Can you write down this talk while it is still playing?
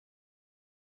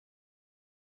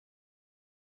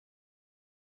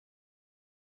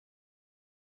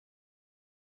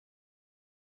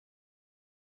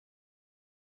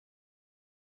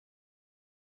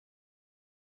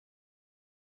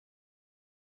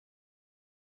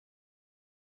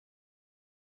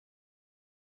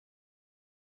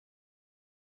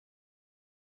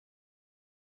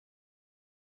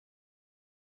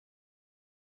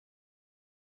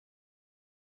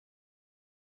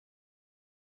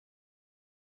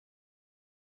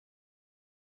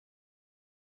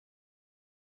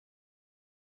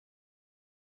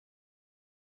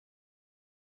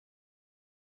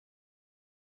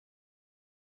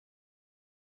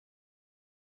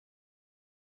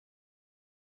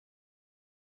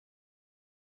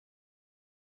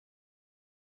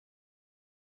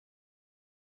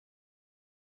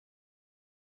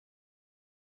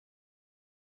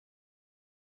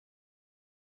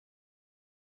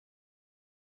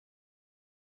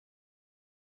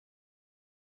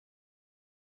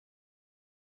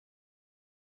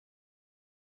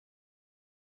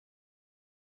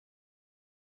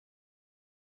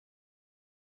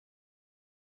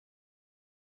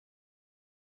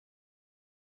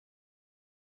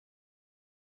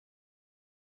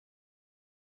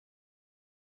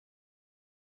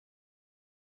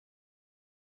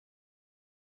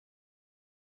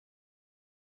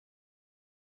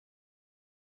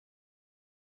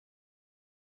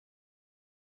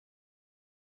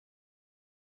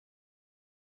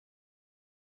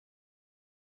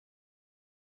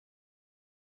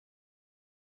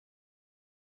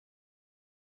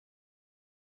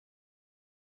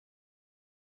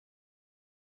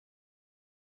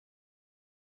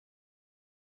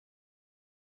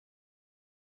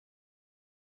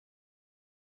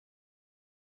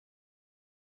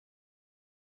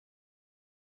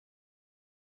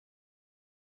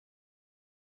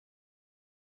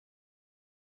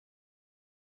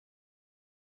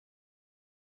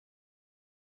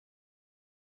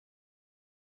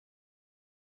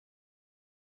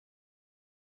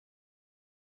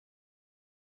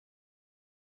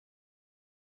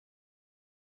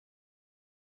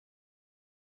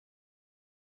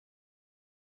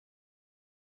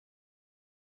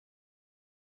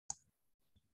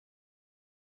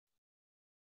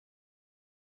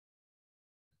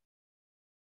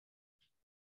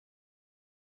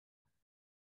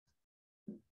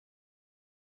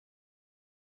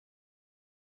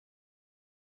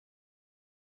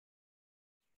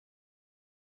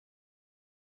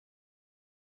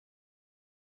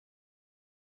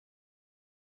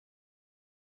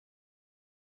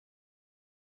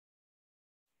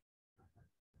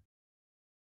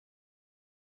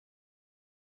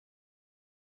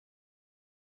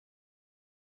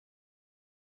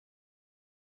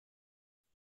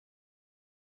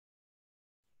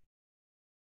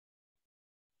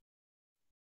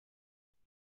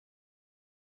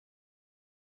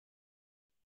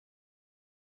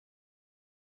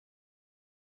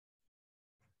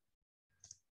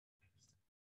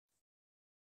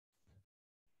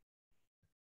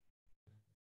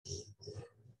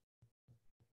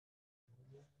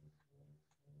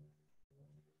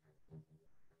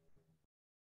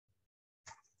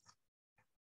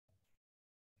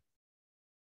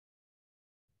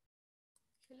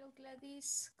Hello,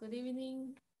 Gladys. Good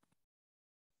evening.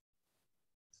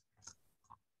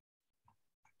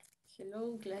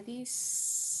 Hello,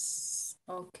 Gladys.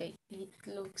 Okay, it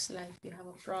looks like you have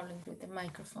a problem with the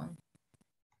microphone.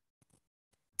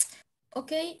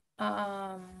 Okay,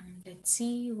 let's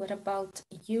see. What about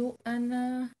you,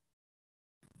 Anna?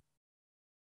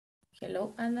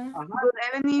 Hello, Anna.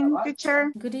 Good evening,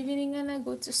 teacher. Good evening, Anna.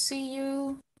 Good to see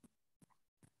you.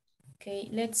 Okay,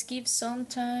 let's give some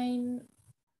time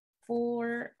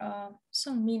for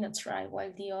some minutes, right,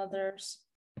 while the others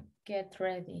get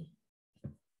ready.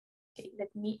 Okay,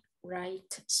 let me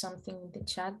write something in the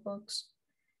chat box.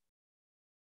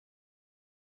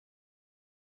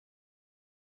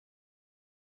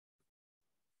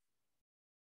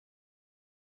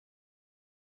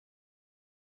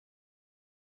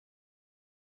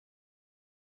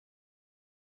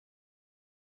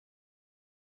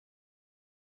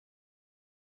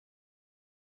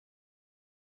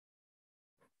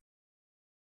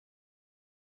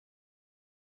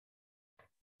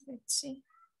 Let's see.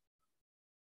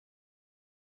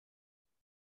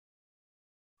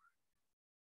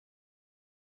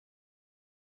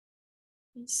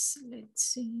 Let's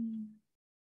see.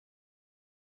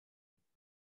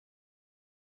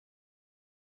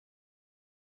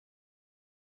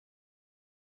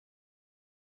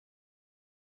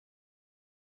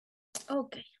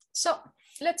 Okay, so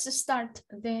let's start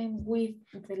then with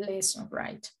the lesson,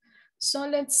 right? So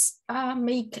let's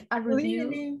make a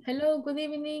review. Hello, good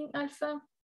evening, Alpha.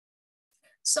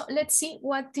 So let's see,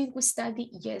 what did we study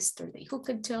yesterday? Who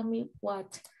can tell me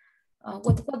what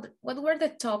were the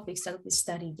topics that we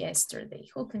studied yesterday?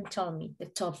 Who can tell me the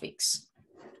topics?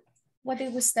 What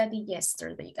did we study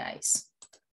yesterday, guys?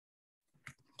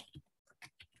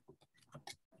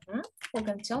 Who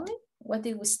can tell me? What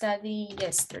did we study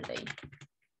yesterday?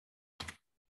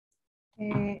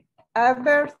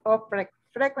 Adverbs of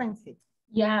frequency.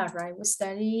 Yeah, right. We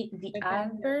study the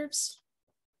adverbs.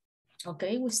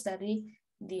 Okay, we study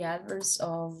the adverbs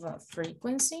of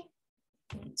frequency.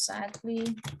 Exactly.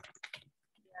 The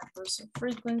adverbs of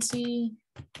frequency.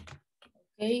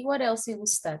 Okay, what else did we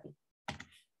study?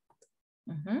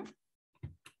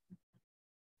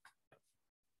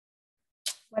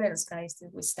 What else, guys,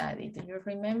 did we study? Do you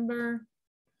remember?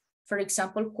 For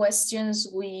example, questions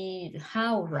with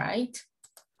how, right?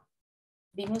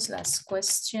 Vimos las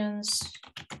questions.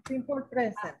 Simple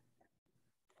present.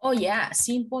 Oh yeah,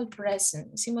 simple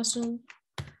present. Hicimos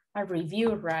a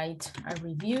review, right? A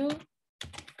review.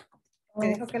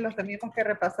 Me dijo que los teníamos que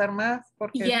repasar más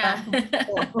porque yeah.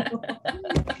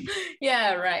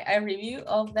 Yeah, right. A review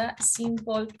of the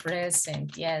simple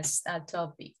present. Yes, that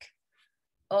topic.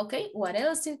 Okay, what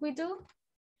else did we do?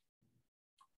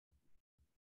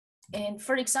 And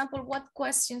for example, what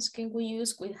questions can we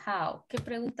use with how? ¿Qué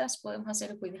preguntas podemos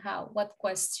hacer with how? What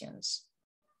questions?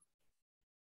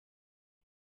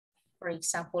 For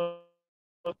example,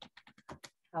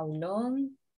 how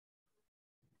long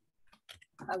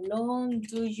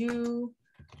do you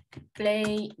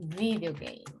play video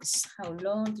games? How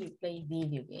long do you play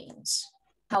video games?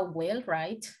 How well,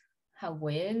 right? How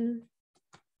well?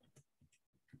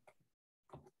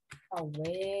 How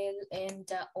well, and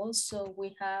also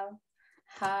we have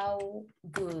how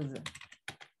good.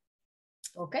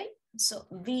 Okay, so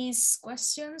these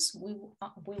questions, we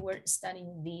were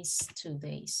studying these 2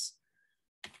 days.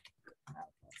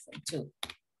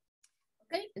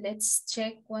 Okay, let's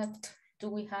check what do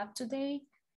we have today,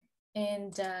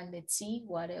 and let's see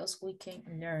what else we can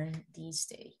learn this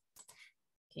day.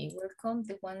 Okay, welcome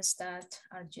the ones that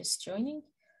are just joining.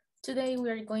 Today we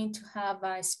are going to have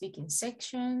a speaking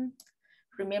section.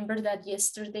 Remember that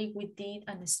yesterday we did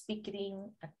a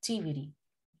speaking activity.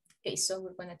 Okay, so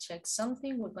we're gonna check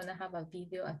something. We're gonna have a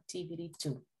video activity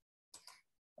too.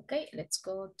 Okay, let's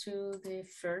go to the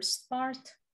first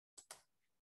part.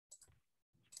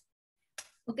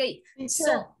 Okay,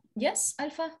 so, yes,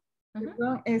 Alfa.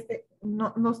 Perdón,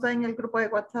 no está en el grupo de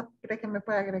WhatsApp, ¿cree que me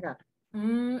puede agregar?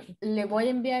 Le voy a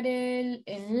enviar el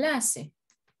enlace.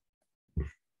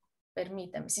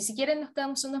 Permítame. Si quieren, nos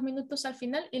quedamos unos minutos al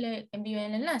final y le envío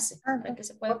el enlace para que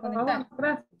se pueda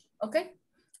conectar. Okay.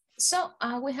 So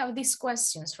we have these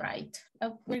questions, right?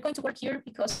 We're going to work here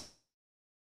because.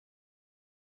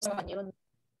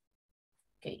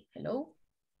 Okay. Hello.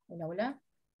 Hola, hola.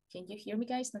 Can you hear me,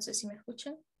 guys? No sé si me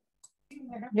escuchan.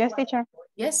 Yes, teacher.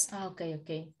 Yes. Okay.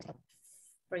 Okay.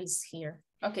 Praise here.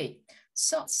 Okay.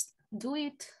 So let's do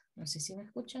it. No sé si me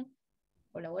escuchan.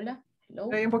 Hola, hola. Hello.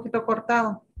 Estoy un poquito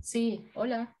cortado. Sí,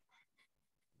 hola.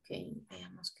 Ok,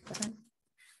 veamos qué pasa.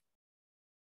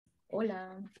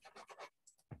 Hola.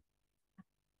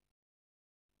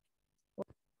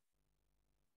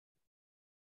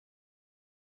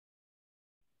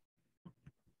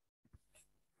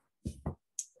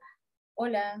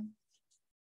 Hola.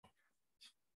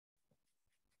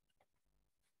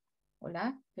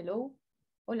 Hola, hello.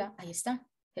 Hola, ahí está.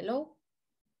 Hello.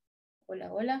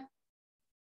 Hola, hola.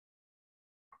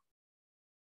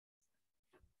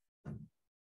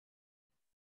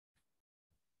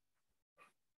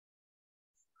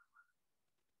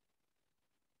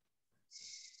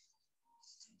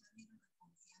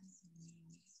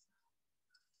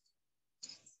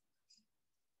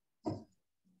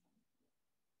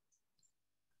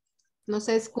 No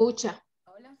se escucha.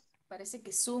 Hola. Me parece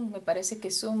que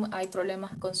Zoom, hay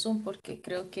problemas con Zoom porque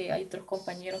creo que hay otros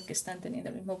compañeros que están teniendo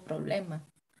el mismo problema.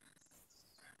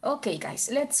 Okay, guys,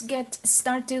 let's get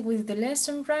started with the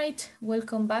lesson, right?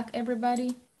 Welcome back,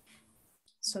 everybody.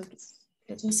 So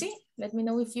let me see. Let me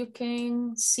know if you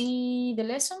can see the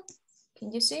lesson. Can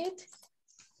you see it?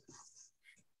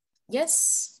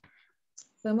 Yes.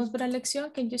 ¿Podemos ver la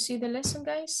lección? Can you see the lesson,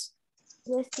 guys?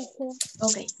 Yes, teacher.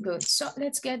 Okay, good. So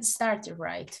let's get started,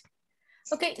 right?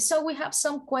 Okay, so we have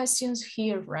some questions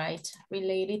here, right?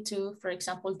 Related to, for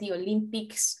example, the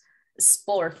Olympics,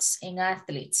 sports, and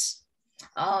athletes.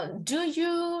 Do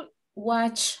you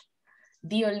watch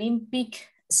the Olympic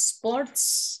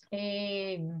sports?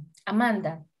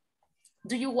 Amanda,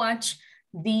 do you watch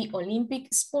the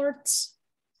Olympic sports?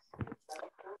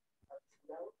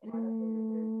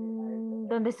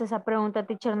 ¿Dónde está esa pregunta,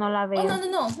 teacher? No la Oh, veo.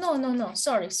 no,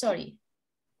 sorry.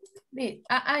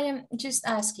 I am just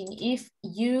asking if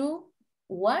you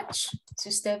watch, si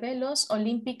usted ve los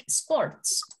Olympic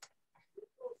sports.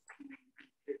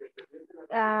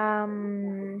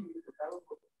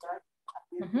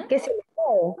 ¿Qué se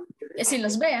veo? Si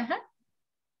los ve, ajá.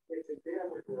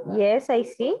 Yes, I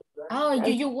see. Oh,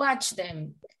 you watch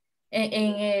them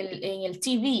en el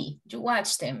TV, you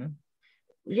watch them.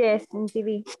 Yes, in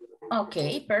TV.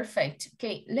 Okay, perfect.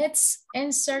 Okay, let's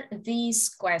answer these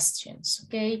questions,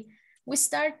 okay? We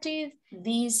started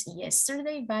this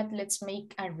yesterday, but let's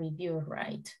make a review,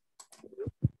 right?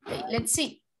 Okay, let's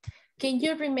see. Can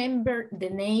you remember the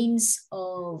names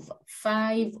of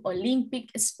 5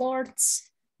 Olympic sports?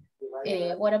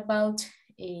 What about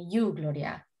you,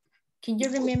 Gloria? Can you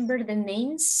remember the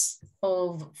names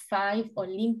of 5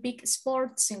 Olympic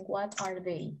sports and what are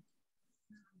they?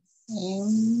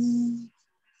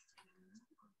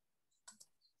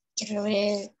 Quiero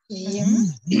ver.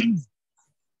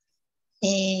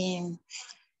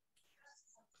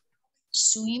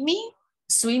 Swimming.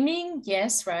 Swimming,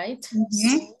 yes, right.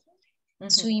 Swimming.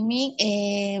 Swimming.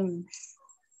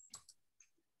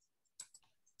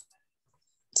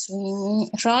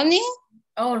 Running.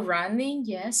 Oh, running,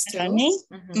 yes, too. Running.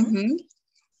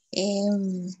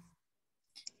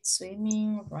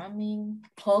 Swimming, running,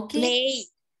 hockey. Play.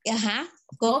 Hockey.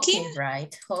 Hockey,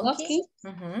 right. Hockey.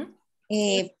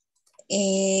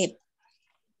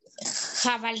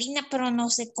 Jabalina, pero no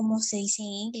sé cómo se dice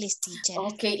en inglés, teacher.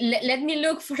 Okay, let me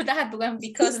look for that one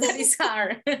because that is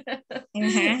hard. Pero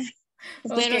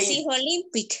sí,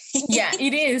 Olympic. Yeah,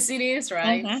 it is,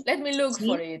 right? Let me look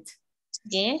for it.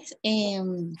 Yes.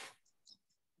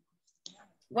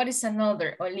 What is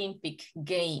another Olympic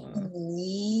game?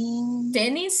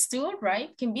 Tennis too,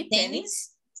 right? Can be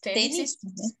tennis. Tennis.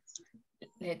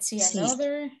 Let's see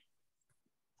another.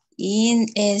 In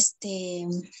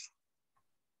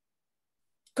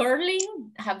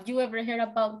curling. Have you ever heard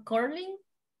about curling?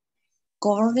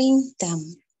 Curling,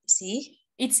 sí.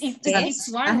 It's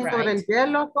one, right? Sobre el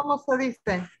hielo, ¿cómo se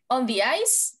dice? On the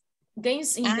ice?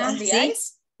 Games on the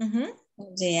ice? On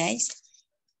the ice.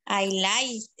 I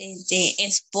like the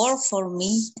sport for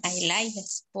me. I like the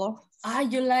sport.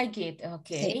 You like it.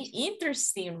 Okay.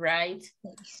 Interesting, right?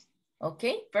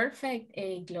 Okay, perfect,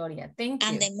 Gloria. Thank you.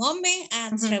 At the moment, I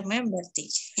remember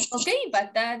this. Okay,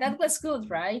 but that was good,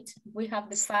 right? We have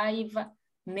the 5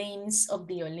 names of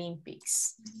the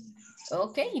Olympics.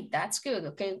 Okay, that's good.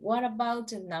 Okay, what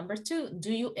about number 2?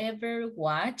 Do you ever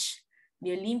watch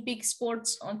the Olympic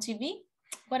sports on TV?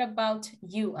 What about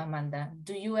you, Amanda?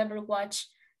 Do you ever watch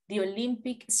the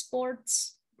Olympic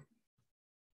sports?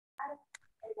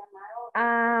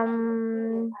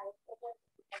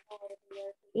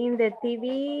 In the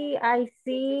TV, I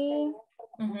see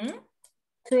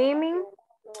swimming.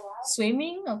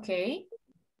 Swimming, okay.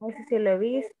 No sé si lo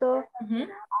he visto.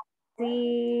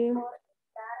 Sí.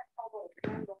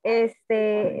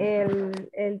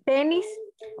 El tenis.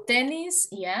 Tennis,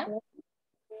 yeah.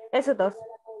 Esos 2.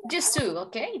 Just 2,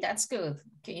 okay, that's good.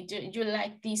 Okay, you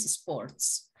like these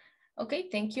sports. Okay,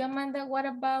 thank you, Amanda. What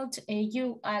about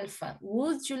you, Alpha?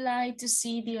 Would you like to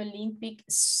see the Olympic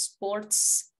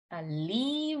sports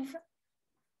live,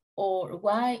 or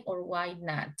why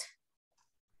not?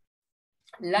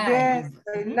 Live. Yes,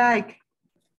 I like.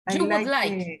 You would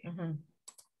like.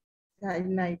 I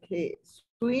like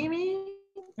swimming.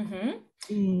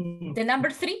 The number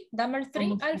three, Vamos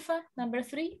a- Alpha, number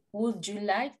three. Would you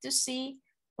like to see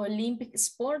Olympic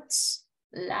sports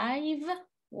live?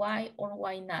 Why or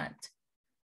why not?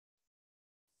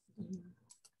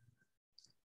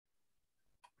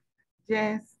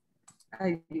 Yes.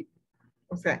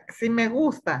 O sea, sí me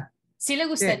gusta. Sí le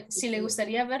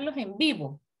gustaría verlos en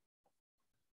vivo.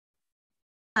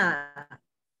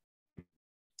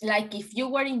 Like if you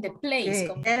were in the place.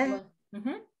 Okay.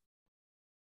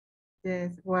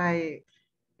 Yes, why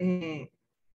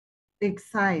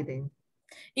exciting.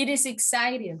 It is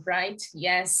exciting, right?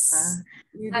 Yes.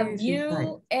 Have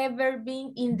you ever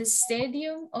been in the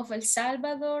stadium of El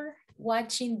Salvador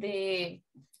watching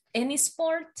any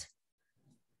sport?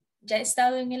 ¿Ya he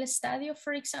estado en el estadio,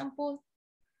 for example?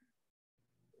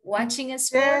 Watching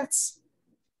sports?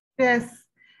 Yes.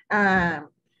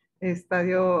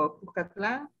 Estadio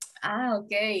Cucatlán. Ah,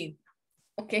 okay.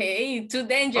 Okay, too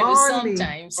dangerous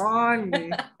sometimes.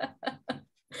 Only.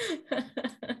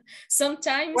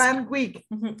 Sometimes. 1 week.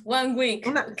 1 week.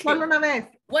 Okay. Solo una vez.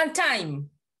 One time.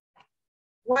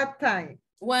 What time?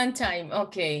 One time,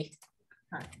 okay.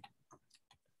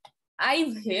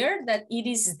 I've heard that it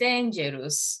is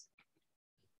dangerous.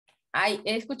 He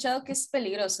escuchado que es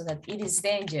peligroso, that it is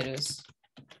dangerous.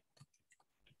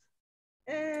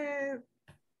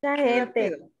 La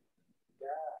gente.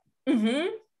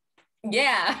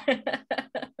 Yeah.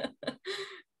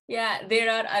 Yeah, there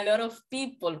are a lot of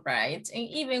people, right? And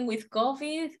even with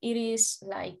COVID, it is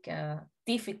like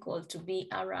difficult to be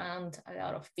around a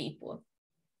lot of people.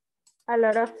 A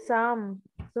lot of Zoom.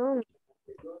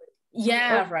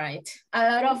 Yeah, right. A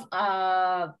lot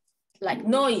of like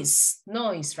noise,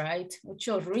 right?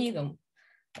 Mucho ruido,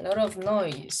 a lot of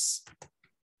noise.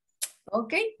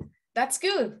 Okay, that's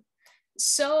good.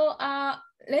 So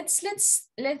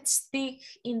let's dig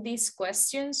in these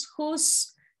questions.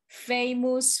 Who's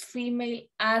famous female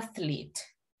athlete?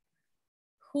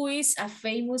 Who is a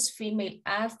famous female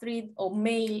athlete or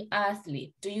male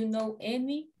athlete? Do you know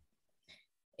any?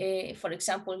 For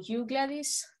example, you,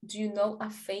 Gladys, do you know a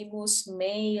famous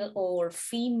male or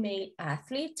female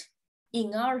athlete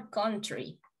in our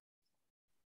country?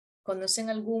 ¿Conocen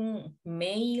algún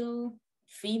male,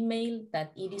 female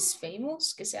that it is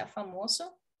famous, que sea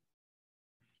famoso?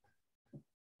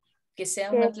 Que sea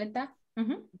un atleta?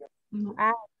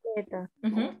 Atleta.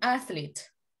 Athlete.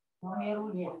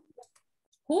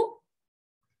 Who?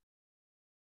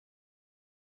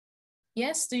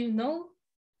 Yes, do you know?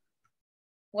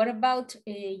 What about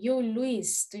you,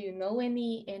 Luis? Do you know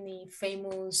any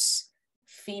famous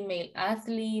female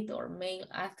athlete or male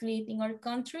athlete in our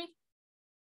country?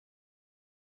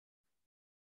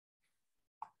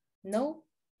 No?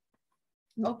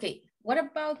 Okay. What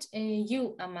about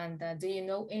you, Amanda? Do you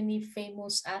know any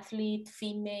famous athlete,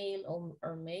 female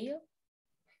or male?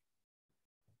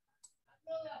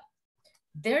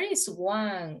 There is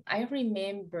one. I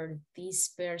remember this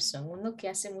person. Uno que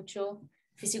hace mucho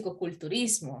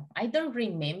fisicoculturismo. I don't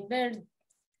remember.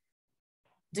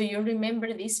 Do you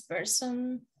remember this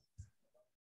person?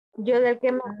 Yo del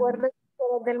que me acuerdo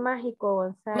es del Mágico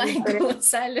Gonzalo. Mágico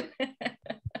Gonzalo.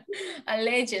 A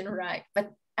legend, right?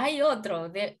 But hay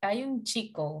otro, hay un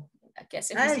chico que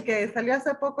hace el que salió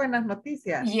hace poco en las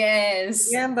noticias. Yes.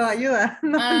 Pidiendo ayuda.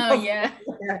 No, yeah.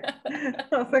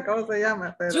 No sé cómo se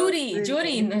llama. Pero Yuri, sí.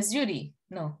 Yuri, no es Yuri,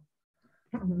 no.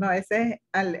 No, ese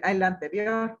es el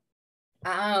anterior.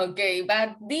 Ah, okay,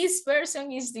 but this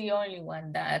person is the only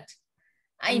one that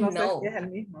I no know. Sé si es el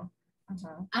mismo.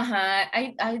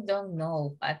 I don't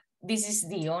know, but this is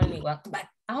the only one. But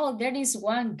oh, there is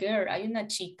one girl, hay una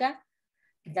chica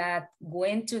that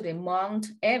went to the Mount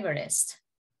Everest.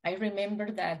 I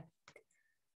remember that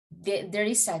there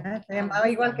is a... Se llamaba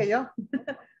igual que yo.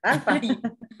 Alfa.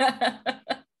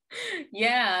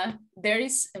 Yeah, there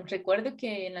is, recuerdo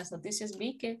que en las noticias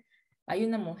vi que hay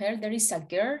una mujer, there is a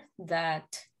girl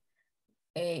that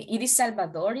it is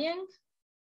Salvadorian,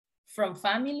 from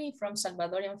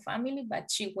Salvadorian family, but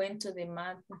she went to the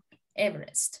Mount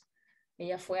Everest.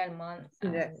 Ella fue al Mount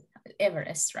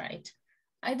Everest, right?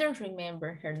 I don't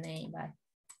remember her name, but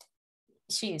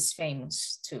she is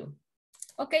famous too.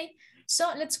 Okay,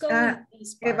 so let's go with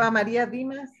this part. Eva María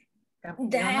Dimas.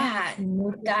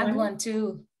 That one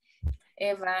too.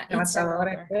 Eva, it's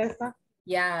another.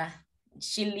 Yeah,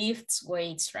 she lifts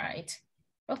weights, right?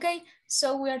 Okay,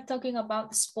 so we are talking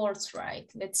about sports, right?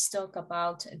 Let's talk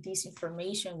about this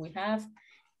information we have.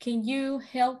 Can you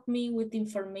help me with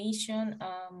information?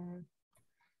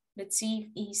 Let's see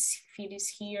if it is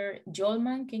here.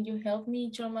 Jolman, can you help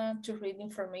me, Jolman, to read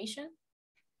information?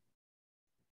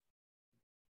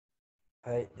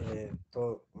 I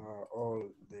told all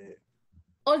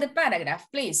the paragraph,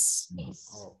 please.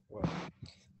 oh, well.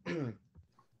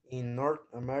 In North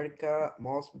America,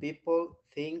 most people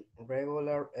think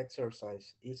regular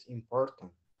exercise is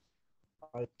important.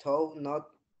 Although not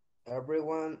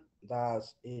everyone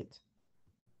does it.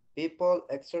 People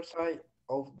exercise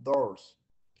outdoors,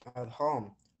 at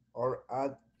home, or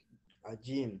at a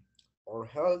gym or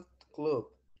health club.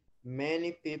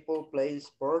 Many people play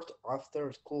sport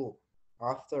after school,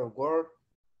 after work,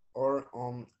 or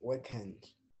on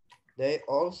weekends. They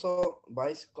also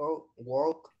bicycle,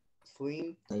 walk,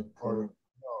 swim, or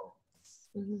jog.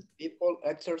 People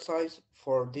exercise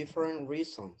for different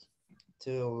reasons: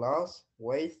 to lose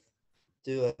weight,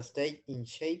 to stay in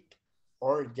shape,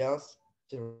 or just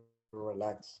to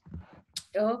relax.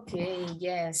 Okay,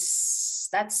 yes,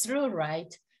 that's true,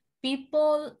 right?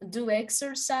 People do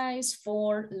exercise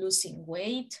for losing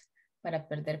weight, para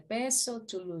perder peso,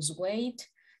 to lose weight,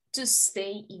 to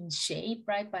stay in shape,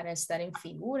 right? Para estar en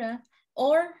figura,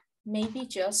 or maybe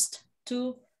just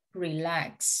to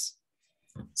relax.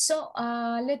 So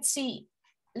let's read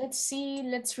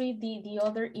the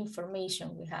other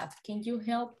information we have. Can you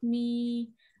help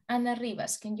me, Ana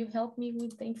Rivas, can you help me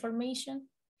with the information?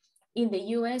 In the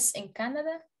US and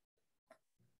Canada?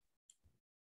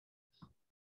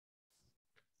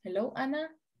 Hello, Ana,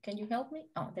 can you help me?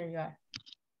 Oh, there you are.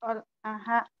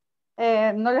 Ajá.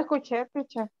 No le escuché,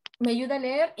 teacher. ¿Me ayuda a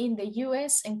leer in the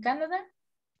US and Canada?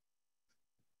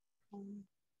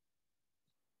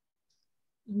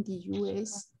 In the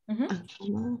US.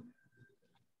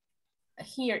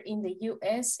 Here in the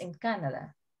US and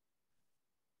Canada.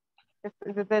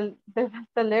 Desde el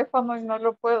teléfono y no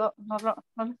lo puedo, no lo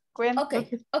encuentro.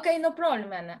 Okay, no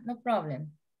problem, Ana, no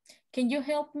problem. Can you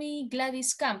help me,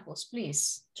 Gladys Campos,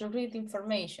 please, to read the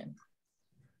information?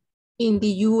 In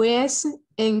the US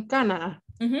and Canada,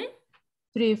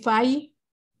 35%.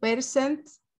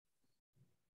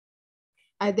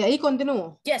 De ahí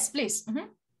continúo. Yes, please.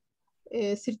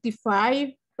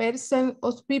 35%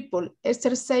 of people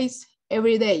exercise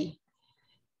every day.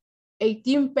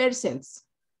 18%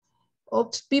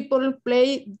 of people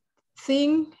play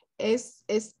thing es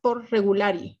por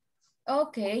regularly.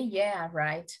 Okay, yeah,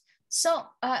 right. So,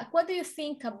 what do you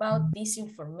think about this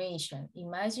information?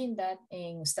 Imagine that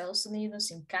in Estados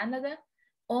Unidos, in Canada,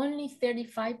 only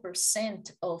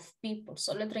 35% of people,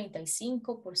 solo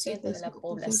 35% de la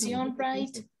población,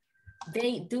 right?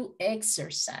 They do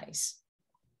exercise.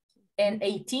 And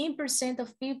 18%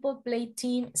 of people play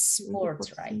team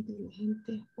sports, right?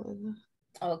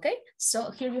 Okay,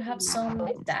 so here you have some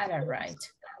data,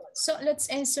 right? So let's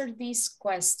answer these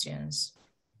questions.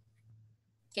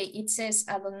 Okay, it says,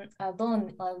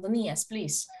 Adonias,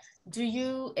 please. Do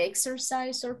you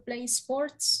exercise or play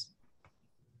sports?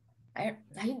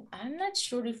 I'm not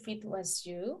sure if it was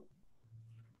you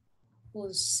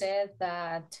who said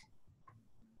that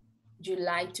you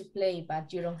like to play,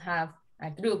 but you don't have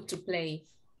a group to play.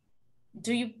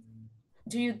 Do you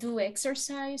do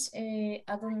exercise,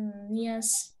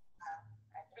 Adonias?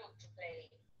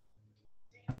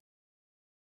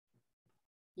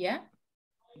 Yeah?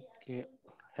 Okay.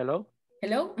 Hello?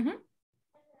 Hello?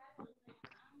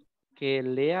 Que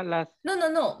lea las... No.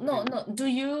 Do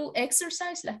you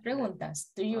exercise? Las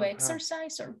preguntas. Do you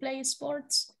exercise or play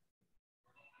sports?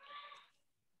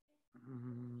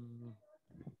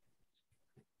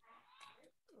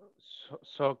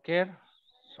 Soccer,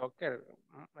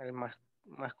 el más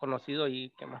conocido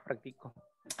y que más practico.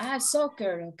 Ah,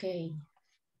 soccer, okay.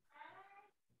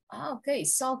 Okay,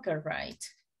 soccer,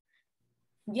 right.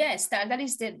 Yes, that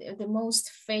is the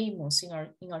most famous in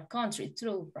our country,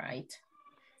 true, right?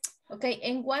 Okay,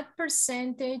 and what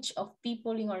percentage of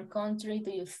people in our country do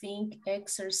you think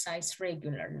exercise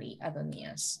regularly,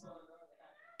 Adonias?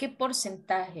 ¿Qué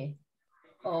porcentaje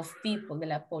of people de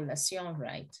la población,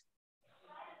 right?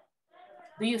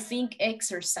 Do you think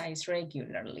exercise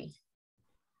regularly?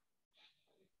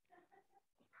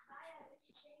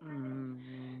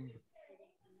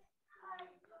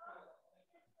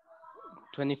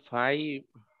 25%.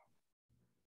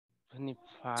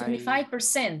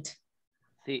 25%.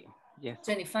 Sí, yes.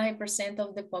 25%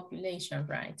 of the population,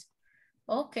 right?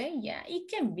 Okay, yeah, it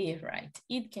can be, right?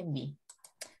 It can be.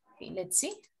 Okay, let's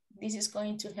see. This is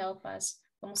going to help us.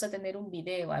 Vamos a tener un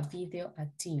video, a video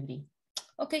activity.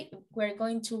 Okay, we're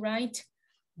going to write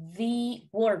the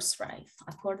words, right?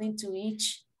 According to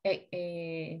each,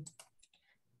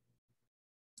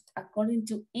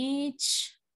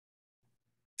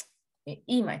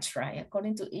 image, right?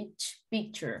 According to each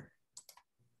picture.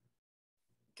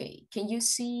 Okay, can you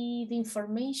see the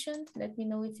information? Let me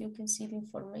know if you can see the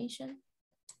information.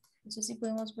 No sé si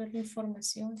podemos ver la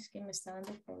información, es que me está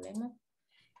dando problema.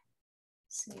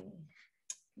 Sí,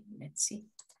 let's see.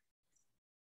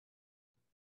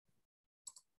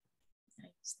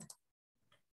 Ahí está.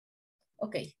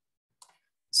 Okay.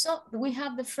 So we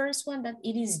have the first one that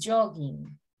it is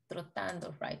jogging,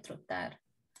 trotando, right? Trotar.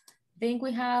 Then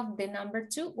we have the number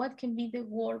 2. What can be the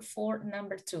word for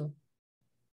number 2?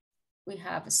 We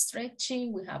have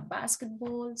stretching, we have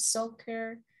basketball,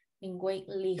 soccer, and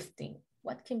weightlifting.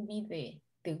 What can be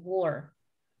the word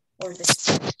or the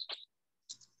sport?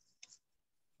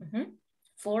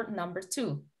 For number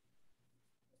 2.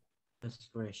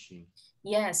 Stretching.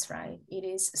 Yes, right. It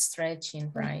is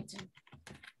stretching, right?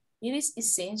 It is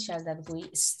essential that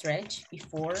we stretch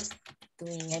before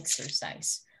doing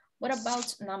exercise. What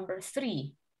about number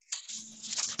 3?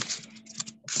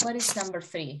 What is number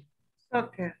 3?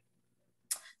 Soccer.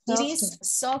 It is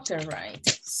soccer, right?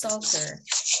 Soccer.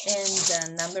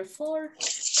 And number 4?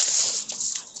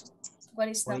 What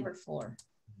is number 4?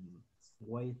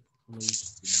 Weight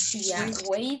lifting. Yeah,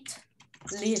 weight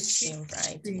lifting,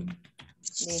 right?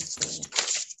 Lifting.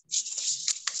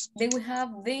 Then we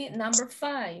have the number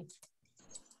 5.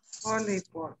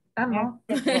 Volleyball. Ah, no.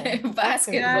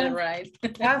 Basketball, right?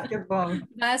 Basketball.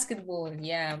 Basketball,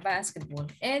 yeah, basketball.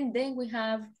 And then we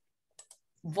have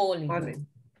volleyball.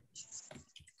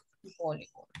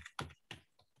 Volleyball.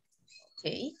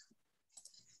 Okay.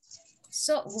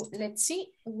 So let's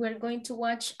see, we're going to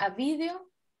watch a video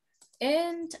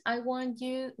and I want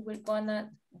you, we're gonna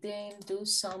then do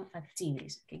some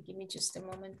activities. Okay, give me just a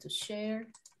moment to share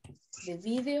the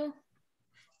video.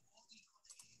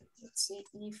 Let's see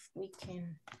if we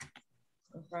can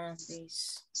run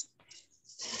this.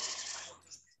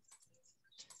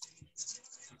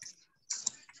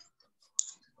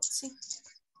 Let's see.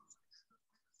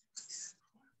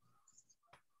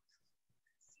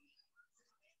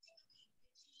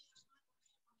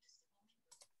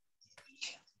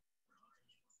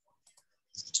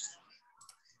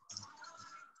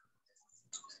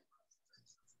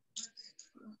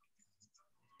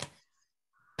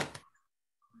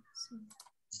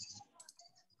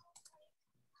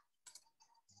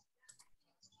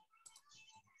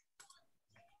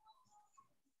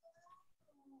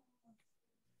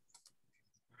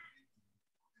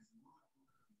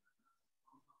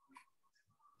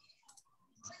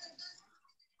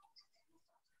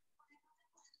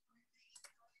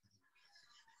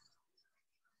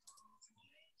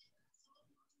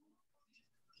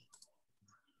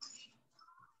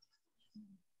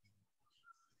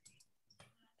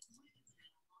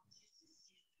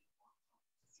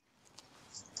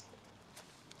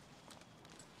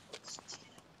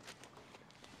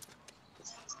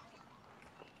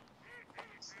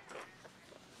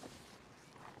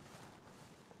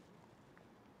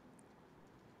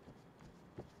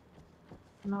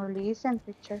 No listen,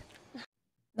 teacher.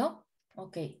 No?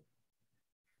 Okay.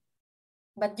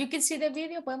 But you can see the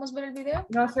video. ¿Podemos ver el video?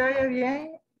 No se oye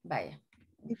bien Vaya,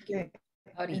 y que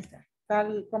ahorita. está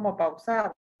como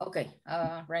pausado. Okay,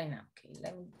 right now. Okay,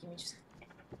 give me just.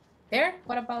 There?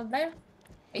 What about there?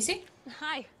 You see?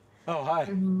 Hi. Oh, hi.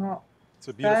 No. It's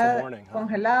a beautiful Está morning, huh?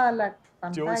 congelada la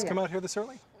Do you always pantalla. come out here this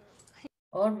early?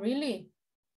 Oh, really?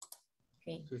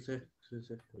 Okay. Sí, sí, sí,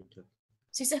 se escucha.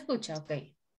 Sí se escucha,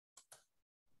 ok.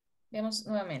 Veamos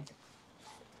nuevamente.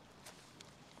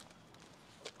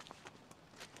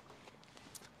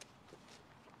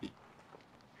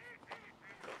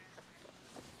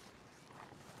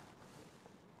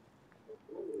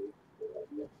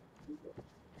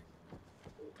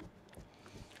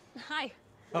 Hi.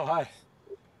 Oh, hi.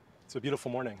 It's a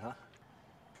beautiful morning, huh?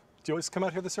 Do you always come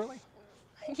out here this early?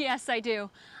 Yes, I do.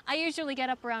 I usually get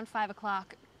up around 5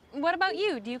 o'clock. What about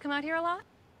you? Do you come out here a lot?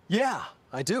 Yeah,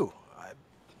 I do. I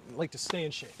like to stay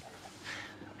in shape.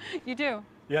 You do?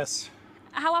 Yes.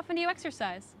 How often do you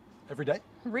exercise? Every day?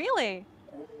 Really?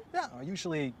 Yeah, I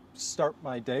usually start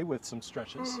my day with some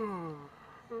stretches.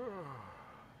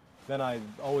 Then I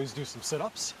always do some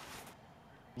sit-ups,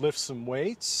 lift some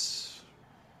weights,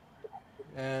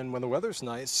 and when the weather's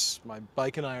nice, my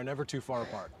bike and I are never too far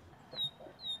apart.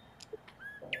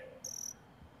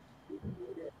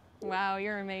 Wow,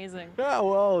 you're amazing. Yeah,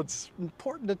 well, it's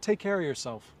important to take care of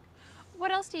yourself.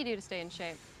 What else do you do to stay in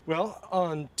shape? Well,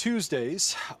 on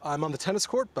Tuesdays, I'm on the tennis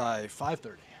court by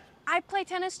 5:30. I play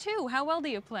tennis too. How well do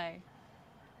you play?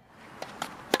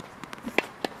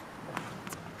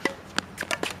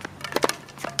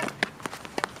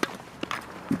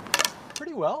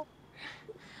 Pretty well.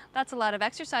 That's a lot of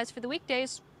exercise for the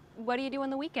weekdays. What do you do on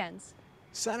the weekends?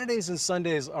 Saturdays and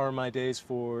Sundays are my days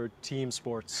for team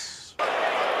sports.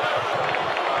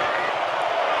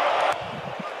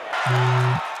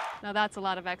 Now that's a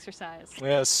lot of exercise.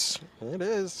 Yes, it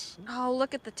is. Oh,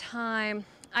 look at the time.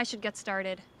 I should get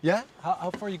started. Yeah? How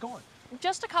far are you going?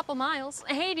 Just a couple miles.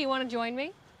 Hey, do you want to join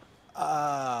me?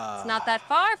 It's It's not that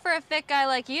far for a fit guy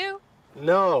like you.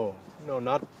 No,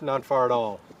 not far at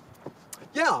all.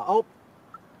 Yeah, I'll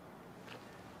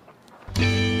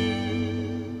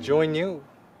join you.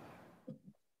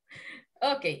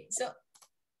 Okay, so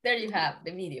there you have the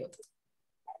video.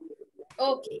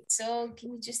 Okay, so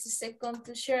give me just a second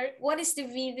to share. What is the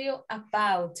video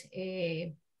about?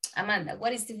 Amanda,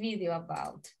 what is the video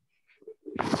about?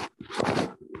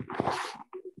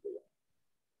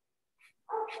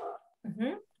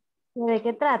 ¿De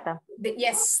qué trata?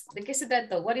 Yes, ¿de qué se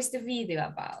trata? What is the video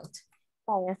about?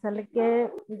 Vaya, sale que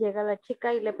llega la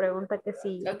chica y le pregunta que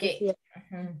sí. Okay. Que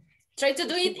sí. Try to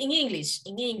do it in English,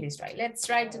 right? Let's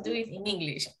try to do it in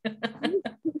English.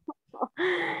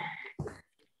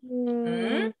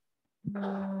 We're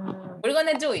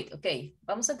gonna do it, okay.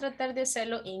 Vamos a tratar de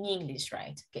hacerlo in English,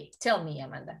 right? Okay, tell me,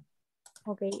 Amanda.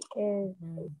 Okay.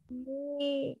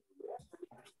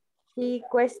 She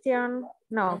question,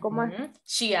 no, ¿cómo es?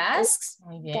 She asks,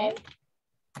 muy bien.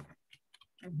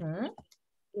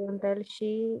 Until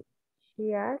she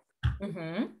asks.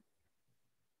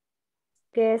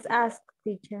 ¿Qué es ask,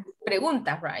 teacher?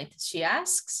 Pregunta, right? She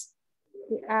asks.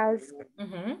 She asks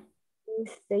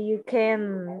if you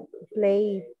can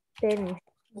play tennis.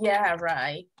 Yeah,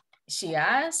 right. She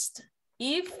asked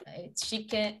if he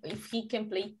can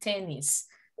play tennis.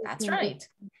 That's right.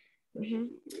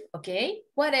 Okay.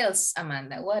 What else,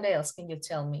 Amanda? What else can you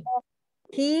tell me?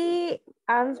 He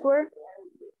answered.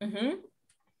 And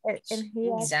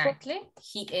he exactly.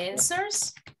 He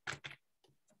answers.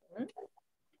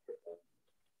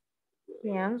 He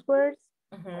answers.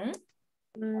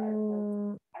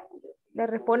 Le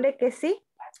responde que sí.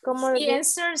 ¿Cómo he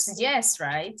answers yes,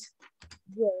 right?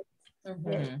 Yes.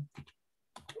 Yes.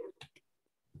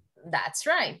 That's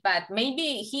right, but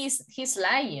maybe he's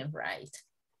lying, right?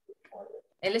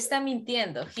 Él está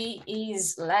mintiendo. He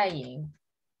is lying.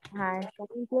 Está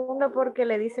mintiendo porque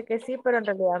le dice que sí, pero en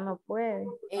realidad no puede.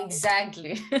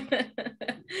 Exactly.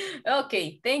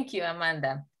 Okay, thank you,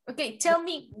 Amanda. Okay, tell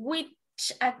me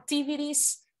which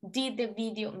activities did the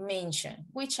video mention?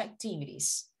 Which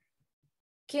activities?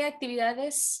 ¿Qué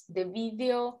actividades the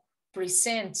video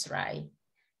presents, right?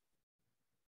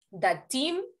 The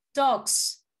team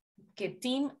talks, que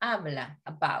team habla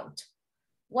about.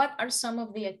 What are some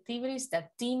of the activities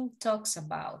that team talks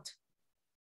about?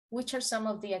 Which are some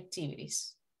of the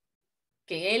activities?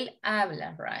 Que él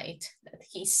habla, right? That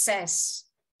he says,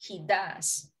 he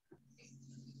does.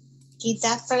 He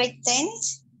does play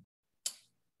tennis?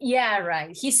 Yeah,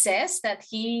 right. He says that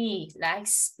he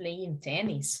likes playing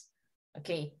tennis.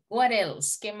 Okay, what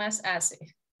else? ¿Qué más hace?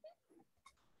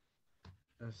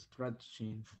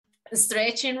 Stretching.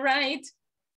 Stretching, right?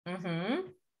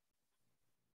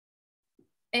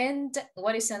 And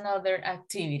what is another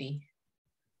activity?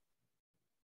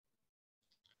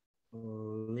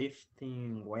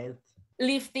 Lifting weights.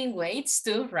 Lifting weights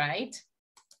too, right?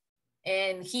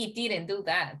 And he didn't do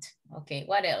that. Okay,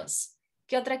 what else?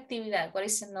 ¿Qué otra actividad? What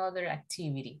is another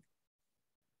activity?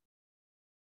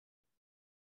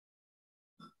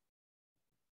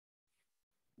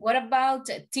 What about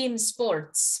team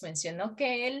sports? Mencionó que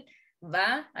él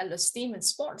va a los team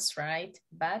sports, right?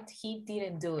 But he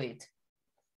didn't do it.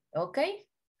 Okay,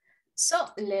 so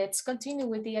let's continue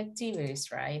with the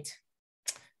activities, right?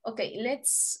 Okay,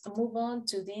 let's move on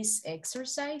to this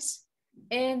exercise.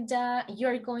 And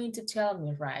you're going to tell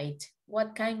me, right,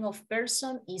 what kind of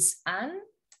person is Anne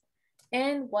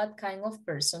and what kind of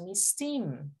person is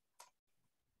Tim.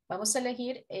 Vamos a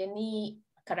elegir any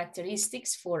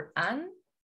characteristics for Anne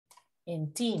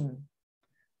and Tim.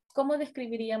 ¿Cómo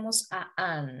describiríamos a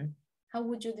Anne? How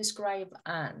would you describe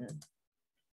Anne?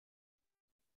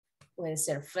 Puede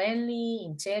ser friendly,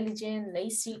 intelligent,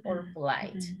 lazy, or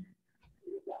polite.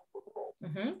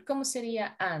 ¿Cómo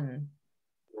sería Anne?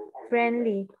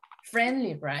 Friendly.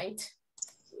 Friendly, right?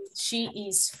 She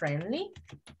is friendly.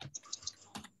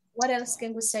 What else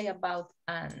can we say about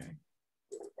Anne?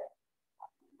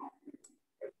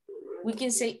 We can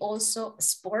say also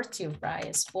sportive, right?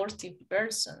 A sportive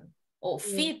person. Or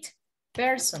fit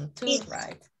person too,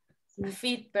 right? A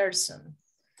fit person.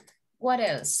 What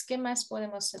else? ¿Qué más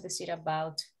podemos decir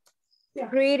about?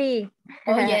 Pretty.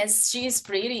 Oh yes, she is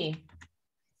pretty.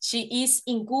 She is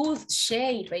in good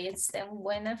shape. Está en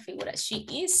buena figura. She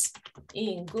is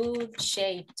in good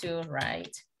shape too,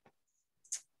 right?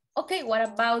 Okay, what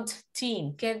about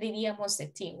Tim? ¿Qué diríamos de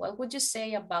Tim? What would you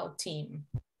say about Tim?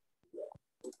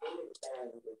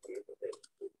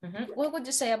 What would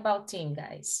you say about Tim,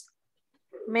 guys?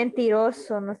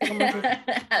 Mentiroso, no sé cómo se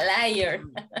dice. A liar.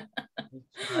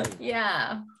 Shy.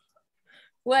 Yeah.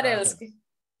 What Shy. else?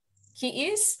 He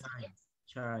is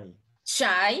Shy.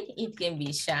 shy. It can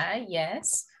be shy,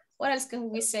 yes. What else can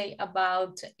we say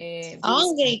about this?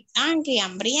 Angry,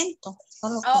 hambriento.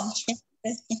 Solo Oh.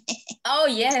 con- Oh,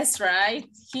 yes, right.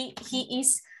 He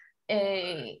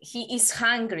is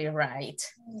hungry, right?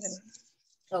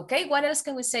 Okay, what else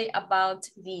can we say about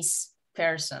this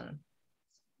person?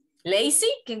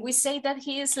 Lazy? Can we say that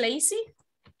he is lazy?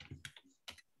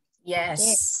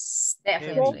 Yes,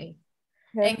 definitely.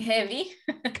 And heavy?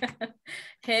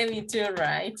 Heavy too,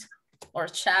 right? Or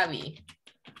chubby.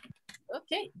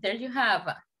 Okay, there you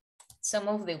have some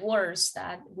of the words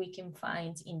that we can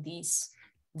find in this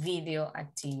video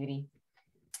activity.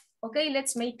 Okay,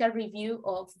 let's make a review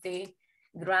of the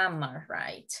grammar,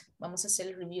 right? Vamos a hacer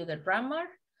el review de grammar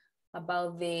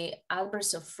about the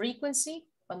adverbs of frequency.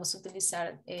 Vamos a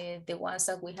utilizar the ones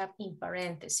that we have in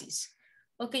parentheses.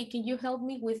 Okay, can you help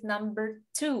me with number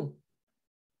 2?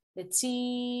 Let's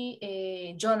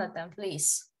see, Jonathan,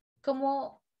 please.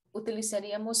 ¿Cómo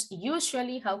utilizaríamos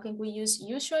usually? How can we use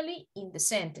usually in the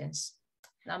sentence?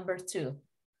 Number 2.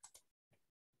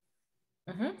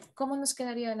 ¿Cómo nos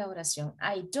quedaría la oración?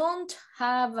 I don't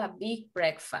have a big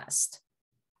breakfast.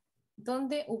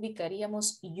 ¿Dónde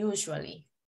ubicaríamos usually?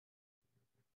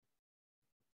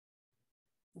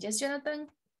 Yes, Jonathan?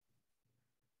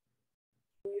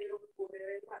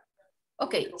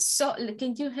 Okay, so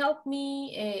can you help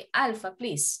me, Alpha,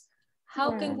 please?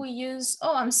 How can we use,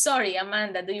 oh, I'm sorry,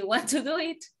 Amanda, do you want to do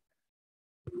it?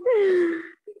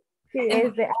 Sí,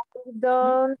 es de I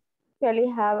don't usually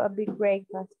have a big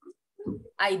breakfast.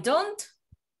 I don't?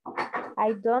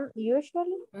 I don't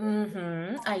usually.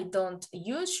 I don't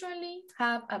usually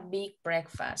have a big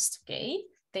breakfast, okay?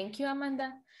 Thank you,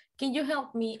 Amanda. Can you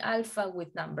help me, Alpha,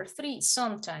 with number 3,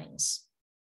 sometimes?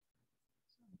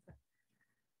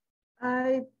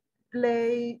 I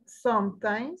play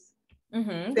sometimes. We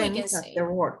can Tennis say.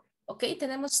 after work. Ok,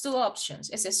 tenemos 2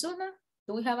 options. Esa es una.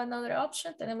 Do we have another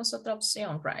option? Tenemos otra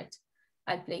opción, right?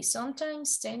 I play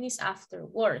sometimes tennis after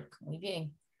work. Muy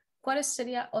bien. ¿Cuál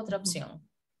sería otra opción?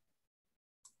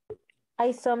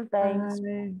 I sometimes.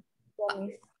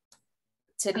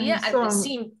 Sería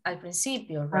al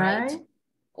principio, right?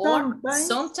 Or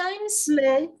sometimes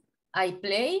I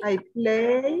play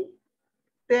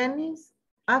tennis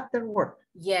after work.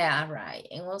 Yeah, right.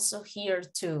 And also here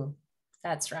too.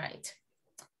 That's right.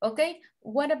 Okay,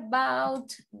 what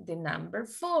about the number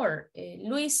 4?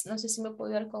 Luis, no sé si me puedo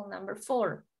ayudar con number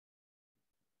 4.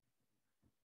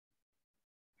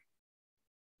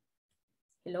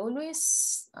 Hello,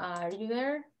 Luis. Are you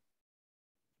there?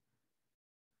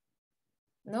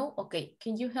 No? Okay.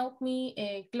 Can you help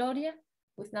me, Gloria,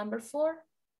 with number 4?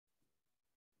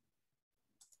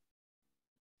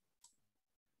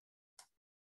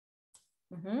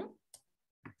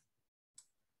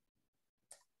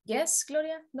 Yes,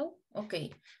 Gloria? No?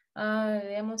 Okay.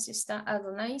 Veamos si está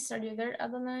Adonais. Are you there,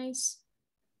 Adonais?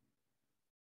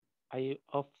 I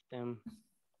often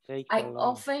take I a long...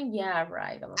 often, yeah,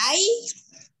 right.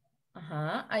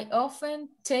 I often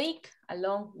take a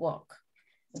long walk.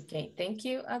 Okay, thank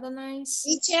you, Adonais.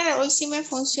 Teacher, hoy sí me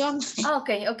funciona.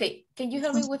 Okay, okay. Can you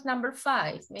help me with number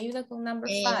 5? Me ayuda con number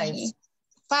 5.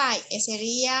 5,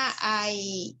 sería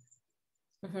I...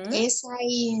 Es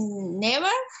I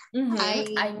never.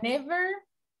 I never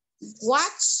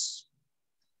watch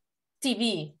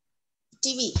TV.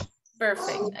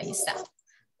 Perfect. Ahí está.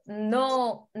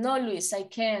 No, Luis, I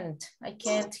can't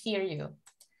hear you.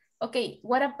 Okay,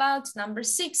 what about number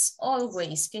 6?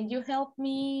 Always. Can you help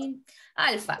me?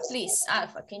 Alpha, please.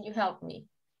 Alpha, can you help me?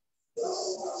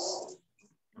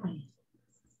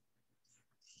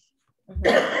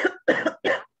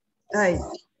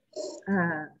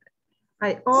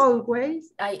 I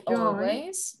always.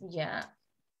 Yeah.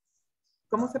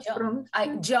 ¿Cómo se pronuncia?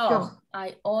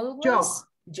 I always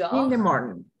jog. In the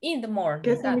morning. In the morning,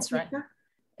 ¿Qué that's significa?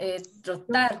 Right.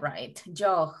 Trotar, right?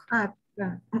 Jog.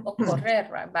 O correr,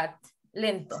 right? But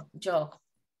lento, jog.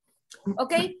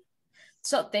 Okay.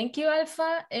 So, thank you,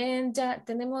 Alpha. And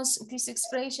tenemos these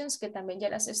expressions que también ya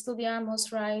las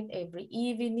estudiamos, right? Every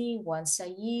evening, once a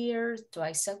year,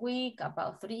 twice a week,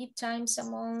 about 3 times a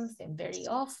month, and very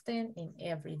often, and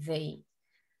every day.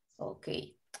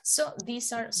 Okay. So,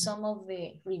 these are some of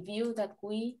the review that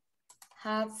we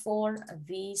have for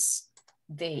this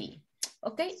day.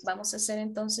 Okay, vamos a hacer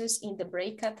entonces in the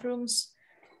breakout rooms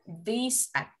this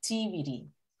activity.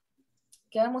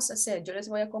 ¿Qué vamos a hacer? Yo les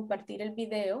voy a compartir el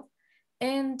video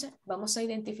and vamos a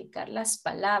identificar las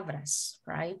palabras,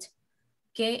 right,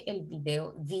 que el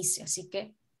video dice. Así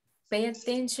que pay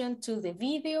attention to the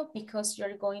video because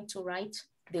you're going to write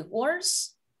the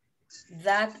words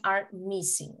that are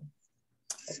missing.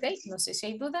 Ok, no sé si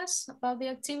hay dudas about the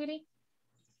activity.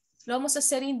 Lo vamos a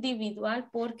hacer individual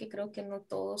porque creo que no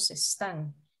todos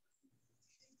están.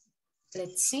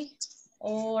 Let's see.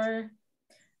 Or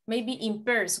maybe in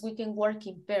pairs. We can work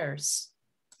in pairs.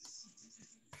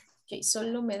 Ok,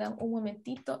 solo me dan un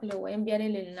momentito. Le voy a enviar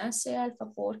el enlace,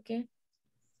 Alfa, porque...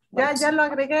 Ya lo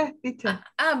agregué, teacher.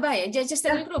 Vaya, ya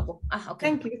está en el grupo. Ok.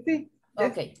 Thank you, sí.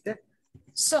 Ok. Yes.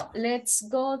 So, let's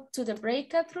go to the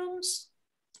breakout rooms.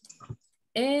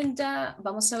 And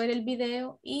vamos a ver el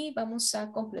video y vamos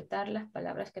a completar las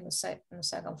palabras que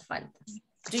nos hagan falta.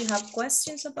 Do you have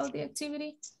questions about the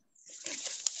activity?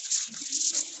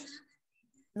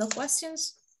 No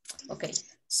questions? Okay,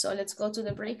 so let's go to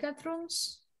the breakout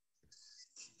rooms.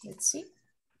 Let's see.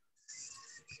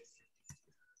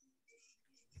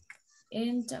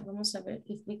 And vamos a ver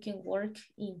if we can work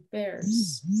in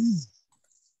pairs.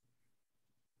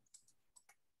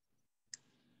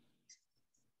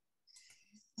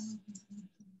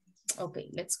 Okay,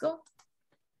 let's go.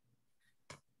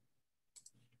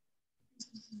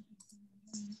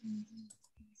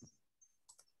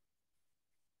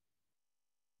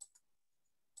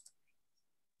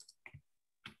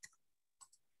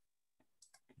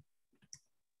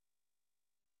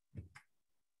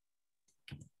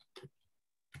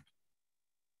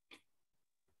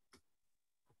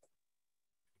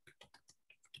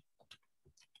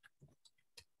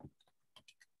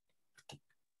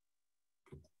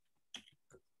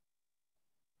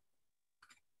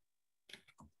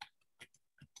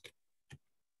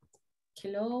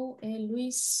 Hello,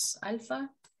 Luis, Alfa.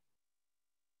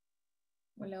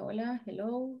 Hola, hola,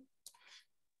 hello.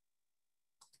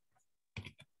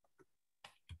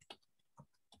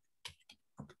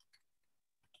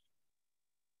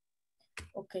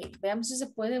 Ok, veamos si se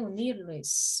puede unir,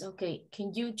 Luis. Ok,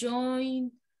 can you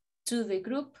join to the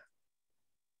group?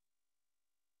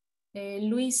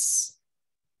 Luis,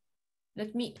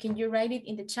 can you write it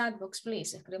in the chat box,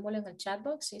 please? Escribémoslo en el chat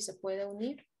box si se puede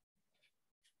unir.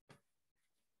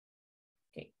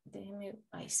 Ok, déjeme,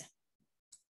 ahí está.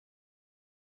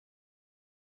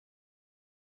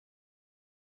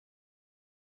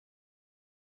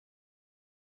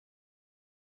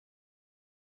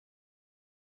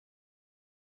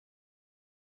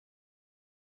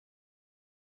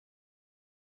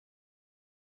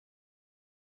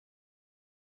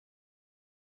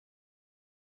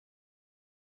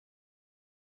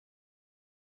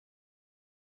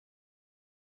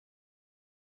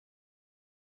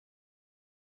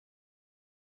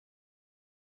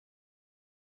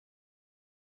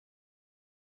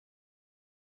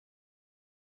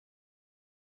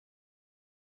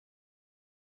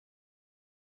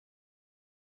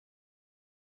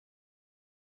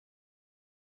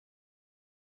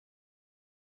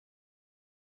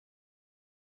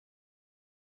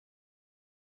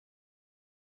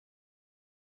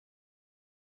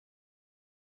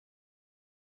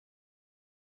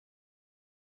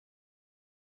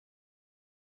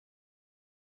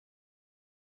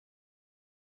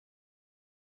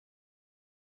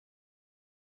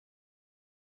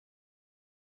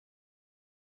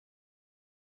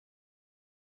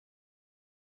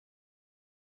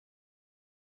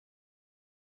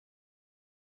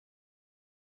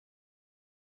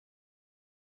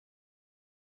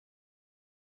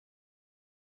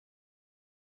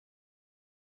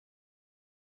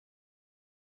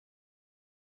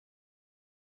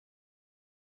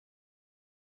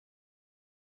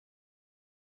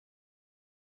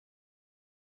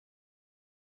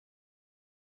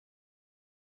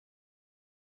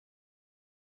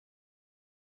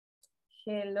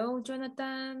 Hello,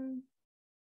 Jonathan.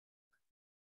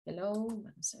 Hello,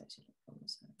 vamos a ver si lo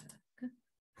podemos ver acá.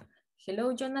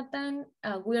 Hello, Jonathan.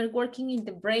 We are working in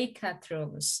the breakout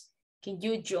rooms. Can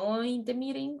you join the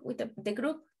meeting with the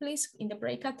group, please, in the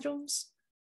breakout rooms?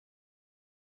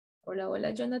 Hola,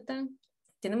 hola, Jonathan.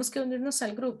 Tenemos que unirnos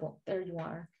al grupo. There you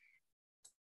are.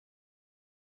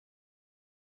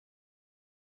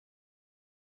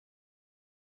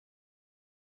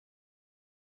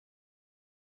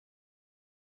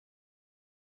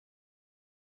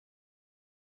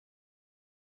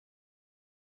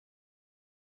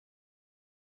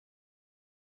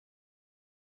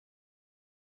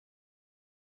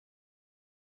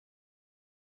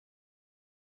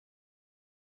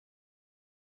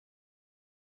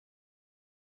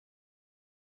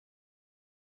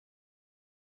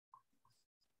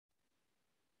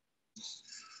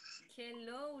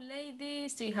 Hello,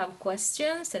 ladies. Do you have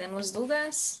questions? ¿Tenemos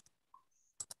dudas?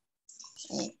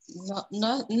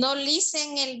 No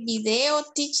listen el video,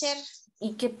 teacher.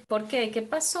 ¿Y por qué? ¿Qué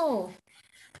pasó?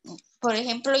 Por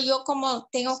ejemplo, yo como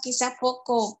tengo quizás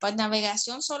poco para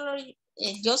navegación, solo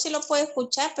yo sí lo puedo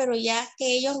escuchar, pero ya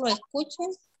que ellos lo escuchen,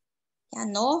 ya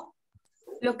no.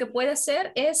 Lo que puede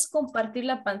hacer es compartir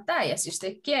la pantalla, si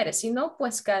usted quiere. Si no,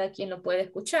 pues cada quien lo puede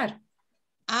escuchar.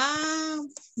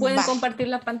 Pueden Va. compartir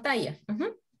la pantalla.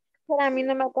 Ujú. Pero a mí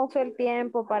no me alcanzó el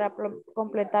tiempo para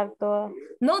completar todo.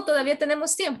 No, todavía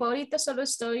tenemos tiempo. Ahorita solo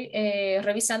estoy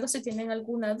revisando si tienen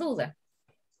alguna duda.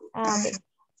 Ok.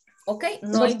 Ok,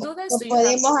 no hay dudas. Lo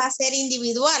podemos hacer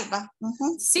individual, va.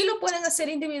 Sí lo pueden hacer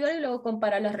individual y luego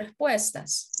comparar las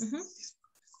respuestas.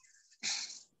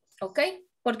 Ok,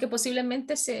 porque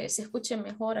posiblemente se escuche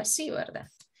mejor así, ¿verdad?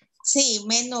 Sí,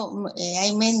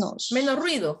 hay menos. Menos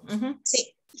ruido.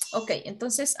 Sí. Ok,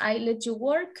 entonces I let you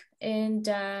work and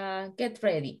get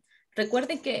ready.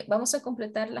 Recuerden que vamos a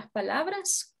completar las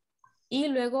palabras y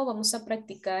luego vamos a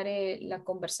practicar la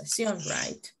conversación,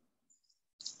 right?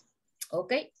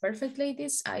 Ok, perfect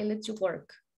ladies, I let you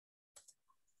work.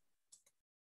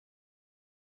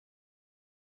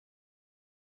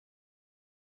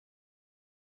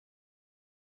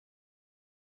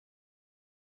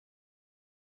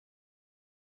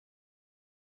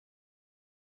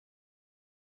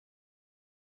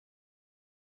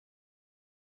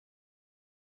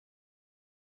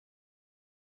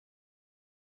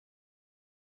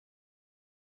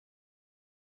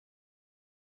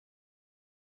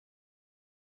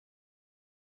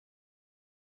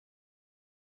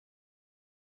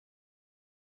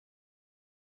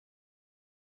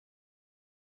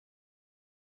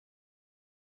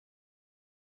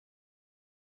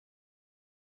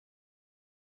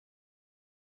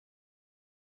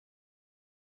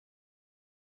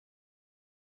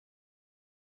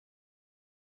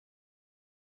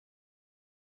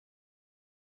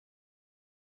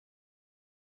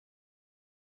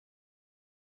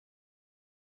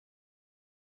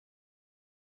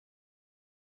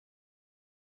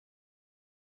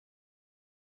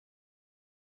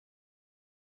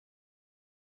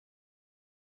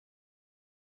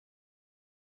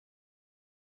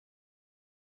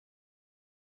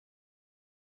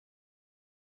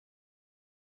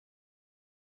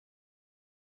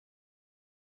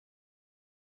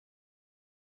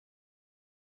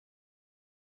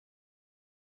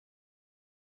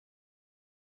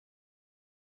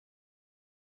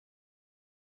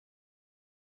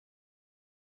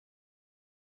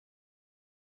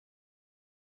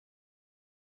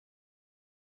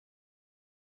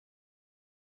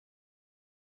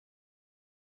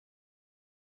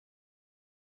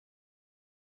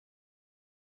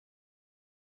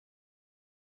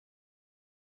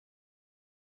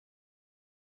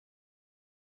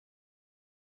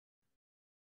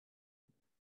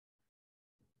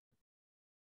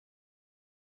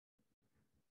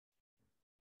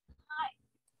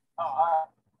 Oh, hi.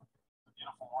 It's a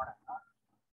beautiful morning, huh?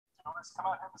 Do you always come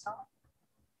out here this early?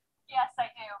 Yes,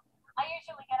 I do. I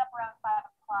usually get up around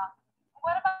 5 o'clock.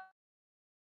 What about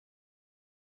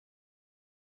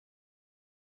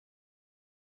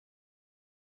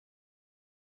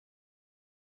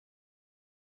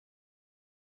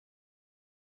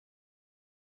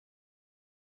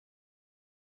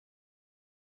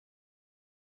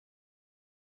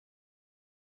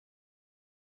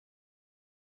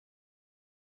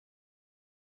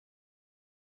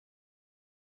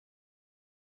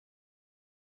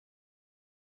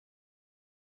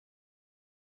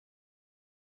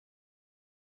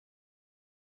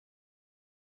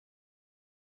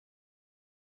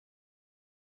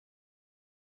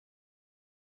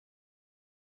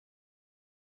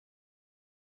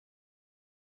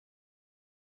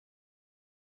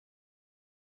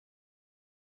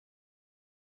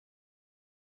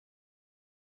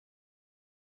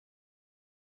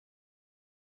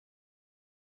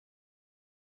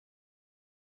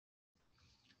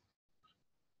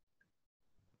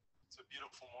It's a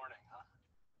beautiful morning, huh?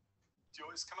 Do you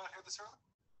always come out here this early?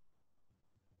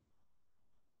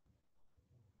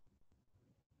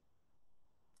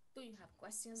 Do you have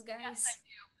questions, guys? Yes, I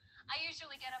do. I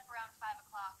usually get up around 5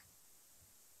 o'clock.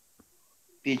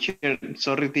 Teacher,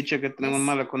 sorry, teacher, que tenemos Yes.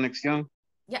 mala conexión.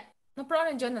 Yeah, no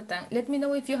problem, Jonathan. Let me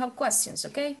know if you have questions,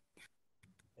 okay?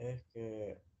 Es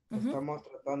que estamos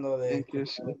tratando de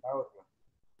escuchar el audio.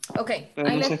 Okay. Pero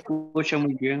no se escucha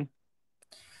muy bien.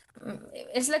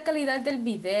 Es la calidad del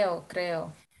video,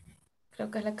 creo.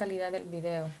 Creo que es la calidad del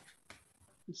video.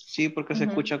 Sí, porque se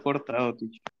escucha cortado,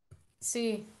 teacher.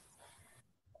 Sí.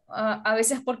 A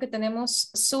veces porque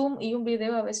tenemos Zoom y un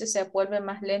video, a veces se vuelve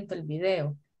más lento el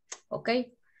video. ¿Ok?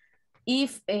 Y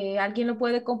 ¿alguien lo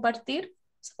puede compartir?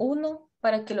 Uno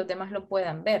para que los demás lo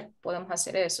puedan ver. Podemos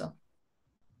hacer eso.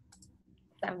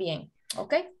 También.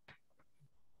 ¿Ok?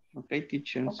 Okay,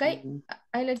 teacher. ¿Ok?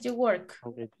 I let you work,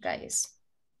 Okay. guys.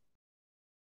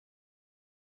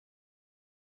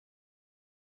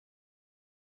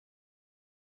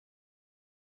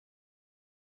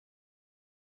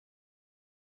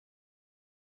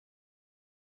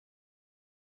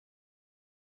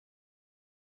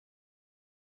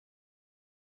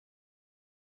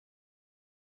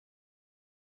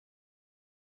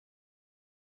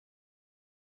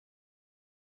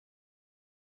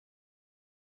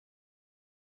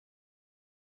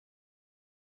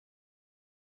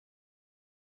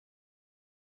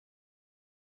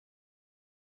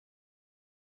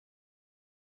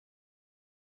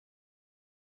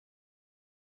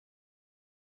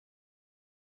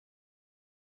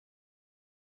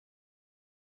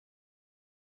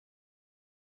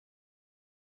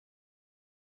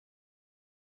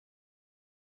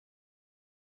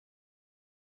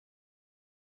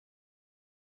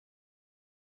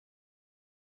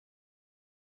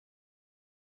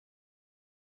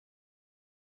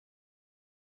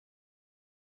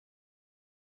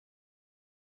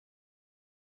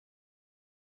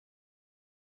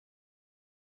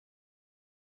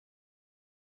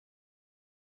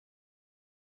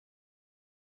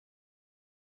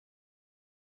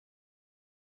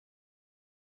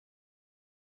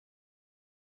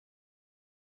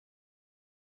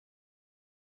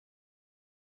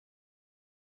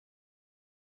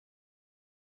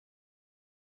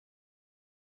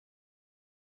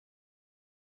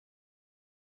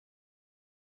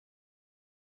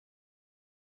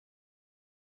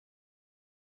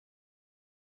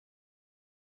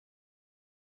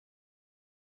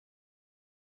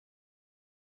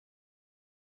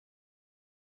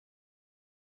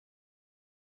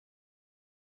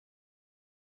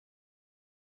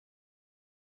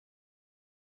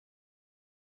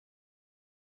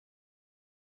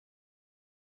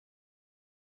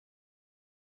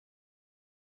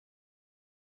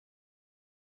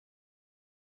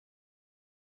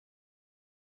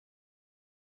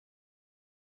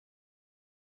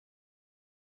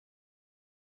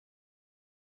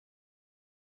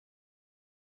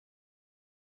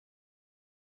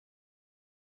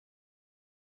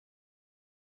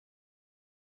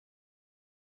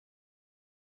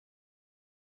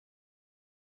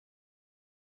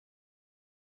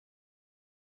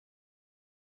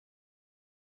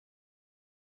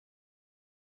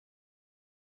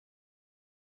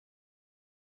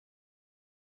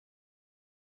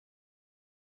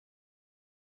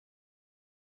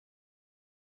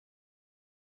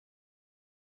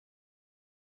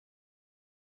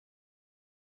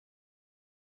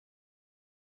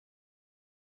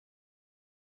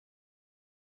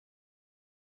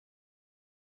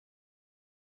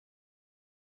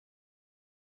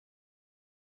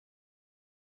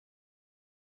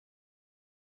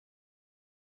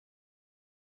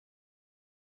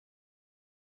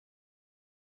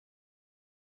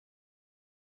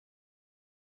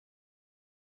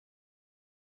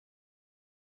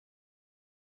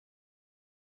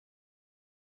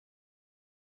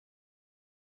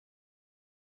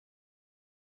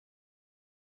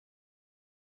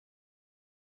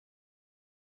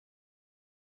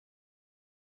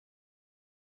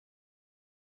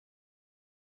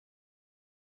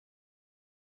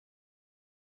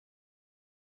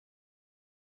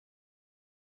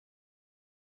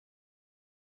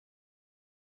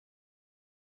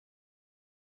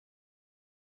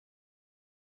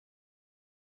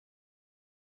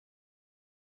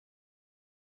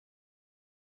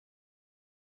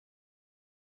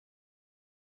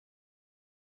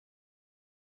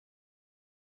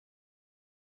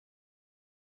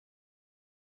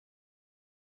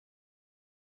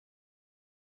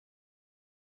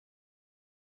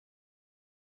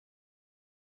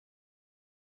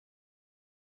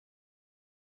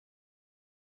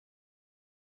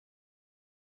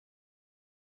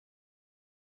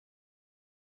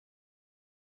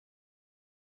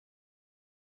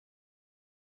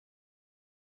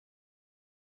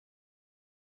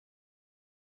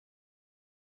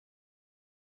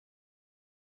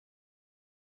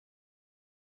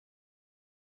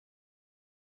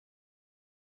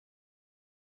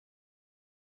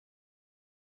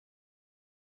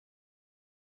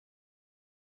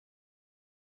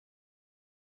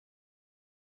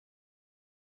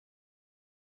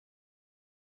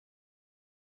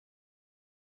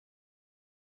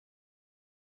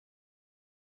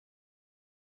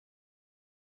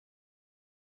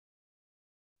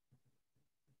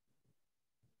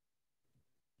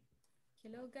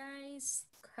 Hello guys,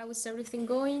 how is everything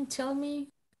going? Tell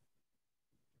me.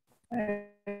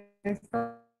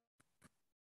 Está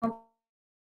un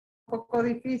poco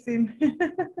difícil.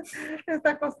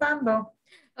 Está costando.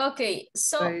 Okay,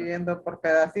 so Estoy viendo por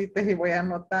pedacitos y voy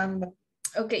anotando.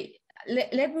 okay,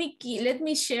 let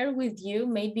me share with you.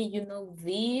 Maybe you know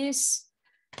this.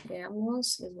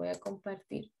 Veamos, les voy a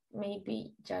compartir.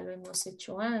 Maybe ya lo hemos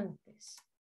hecho antes,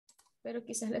 pero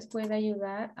quizás les pueda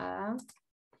ayudar a.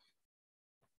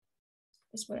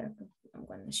 I'm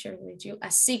going to share with you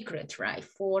a secret, right,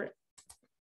 for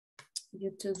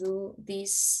you to do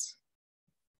this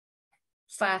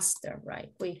faster, right,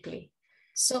 quickly.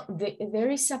 So there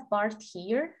is a part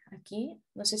here, aquí,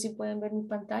 no sé si pueden ver mi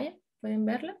pantalla, ¿pueden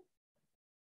verla?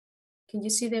 Can you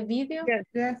see the video?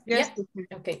 Yes. Yeah?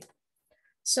 Okay.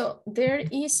 So there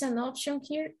is an option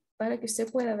here para que usted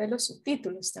pueda ver los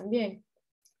subtítulos también.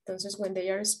 Entonces, when they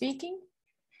are speaking,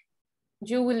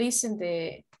 you will listen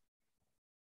the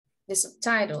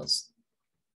subtitles.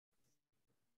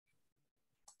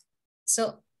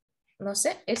 So, no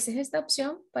sé, esta es esta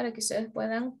opción para que ustedes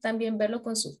puedan también verlo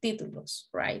con subtítulos,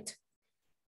 right?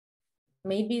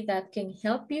 Maybe that can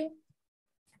help you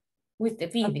with the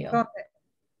video.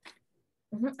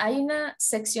 Hay una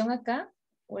sección acá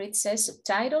where it says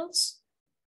subtitles.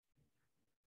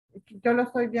 Yo lo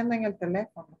estoy viendo en el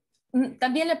teléfono.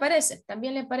 También le parece.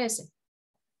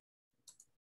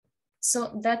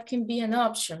 So that can be an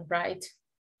option, right?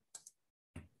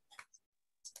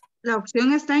 La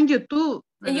opción está en YouTube.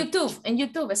 En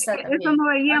YouTube está también. Eso no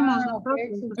veíamos Okay.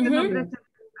 nosotros. Usted nos presenta.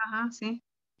 Ajá, sí.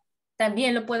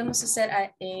 También lo podemos hacer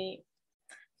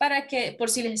para que, por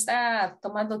si les está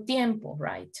tomando tiempo,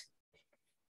 right?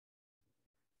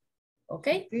 ¿Ok?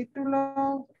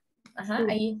 Títulos. Ajá,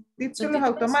 ahí. Títulos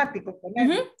automáticos.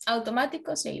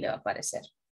 Automáticos y ahí le va a aparecer.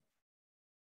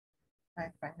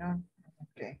 Español.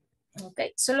 Okay. Ok,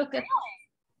 solo que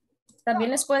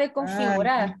también les puede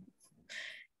configurar.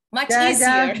 Much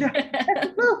easier.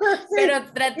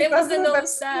 Pero tratemos de no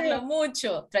usarlo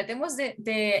mucho. Tratemos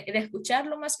de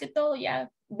escucharlo más que todo,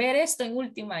 ya ver esto en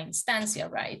última instancia,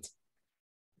 right?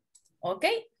 Ok,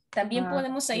 también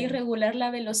podemos ahí regular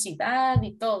la velocidad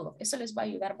y todo. Eso les va a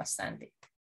ayudar bastante.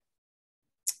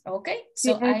 Ok,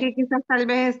 so sí, que quizás tal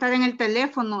vez estar en el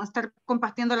teléfono, estar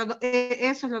compartiendo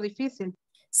eso es lo difícil.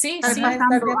 Sí, estar sí. Estar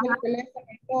viendo el teléfono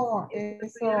y todo,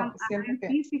 eso siento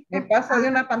que me paso de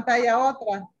una pantalla a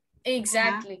otra.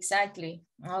 Exactly.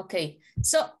 Okay.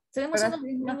 So, tenemos unos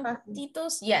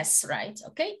minutitos. Yes, right.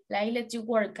 Okay. I let you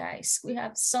work, guys. We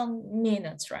have some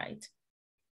minutes, right?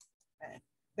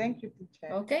 Thank you,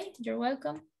 teacher. Okay, you're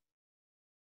welcome.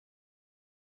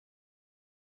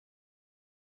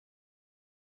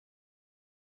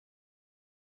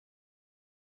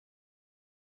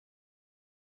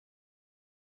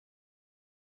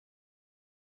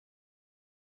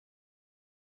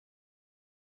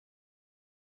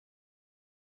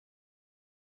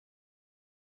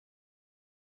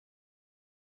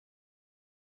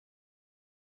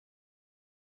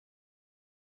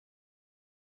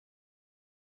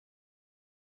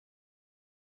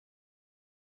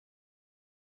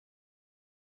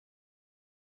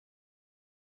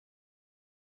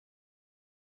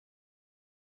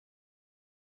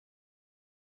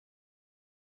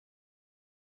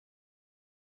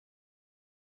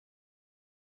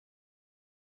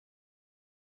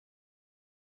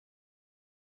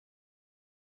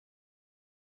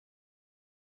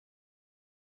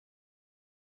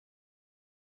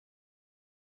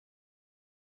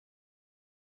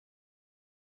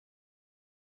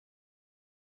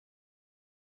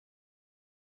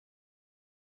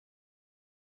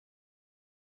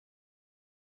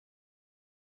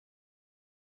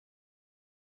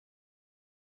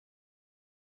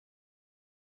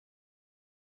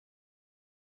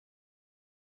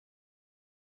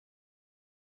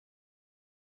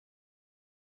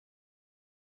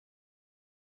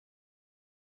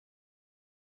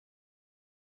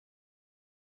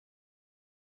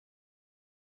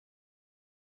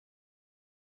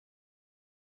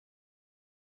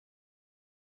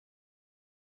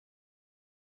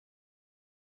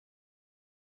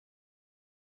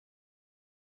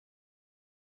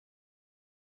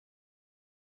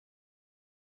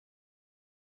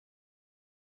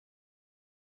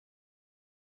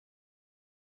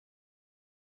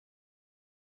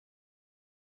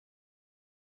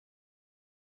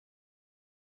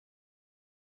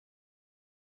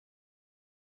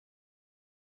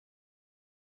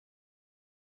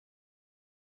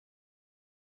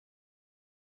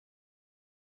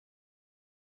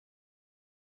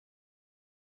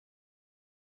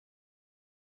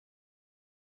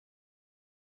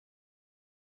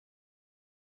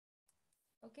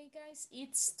 Okay, guys,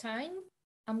 it's time.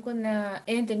 I'm gonna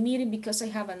end the meeting because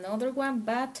I have another one,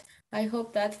 but I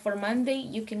hope that for Monday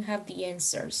you can have the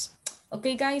answers.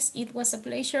 Okay, guys, it was a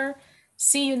pleasure.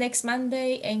 See you next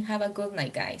Monday and have a good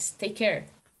night, guys. Take care.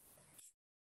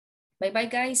 Bye-bye,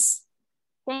 guys.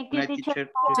 Thank you, teacher.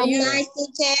 Good night,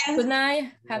 teacher. Good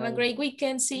night. Have a great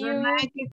weekend. See you. Good night,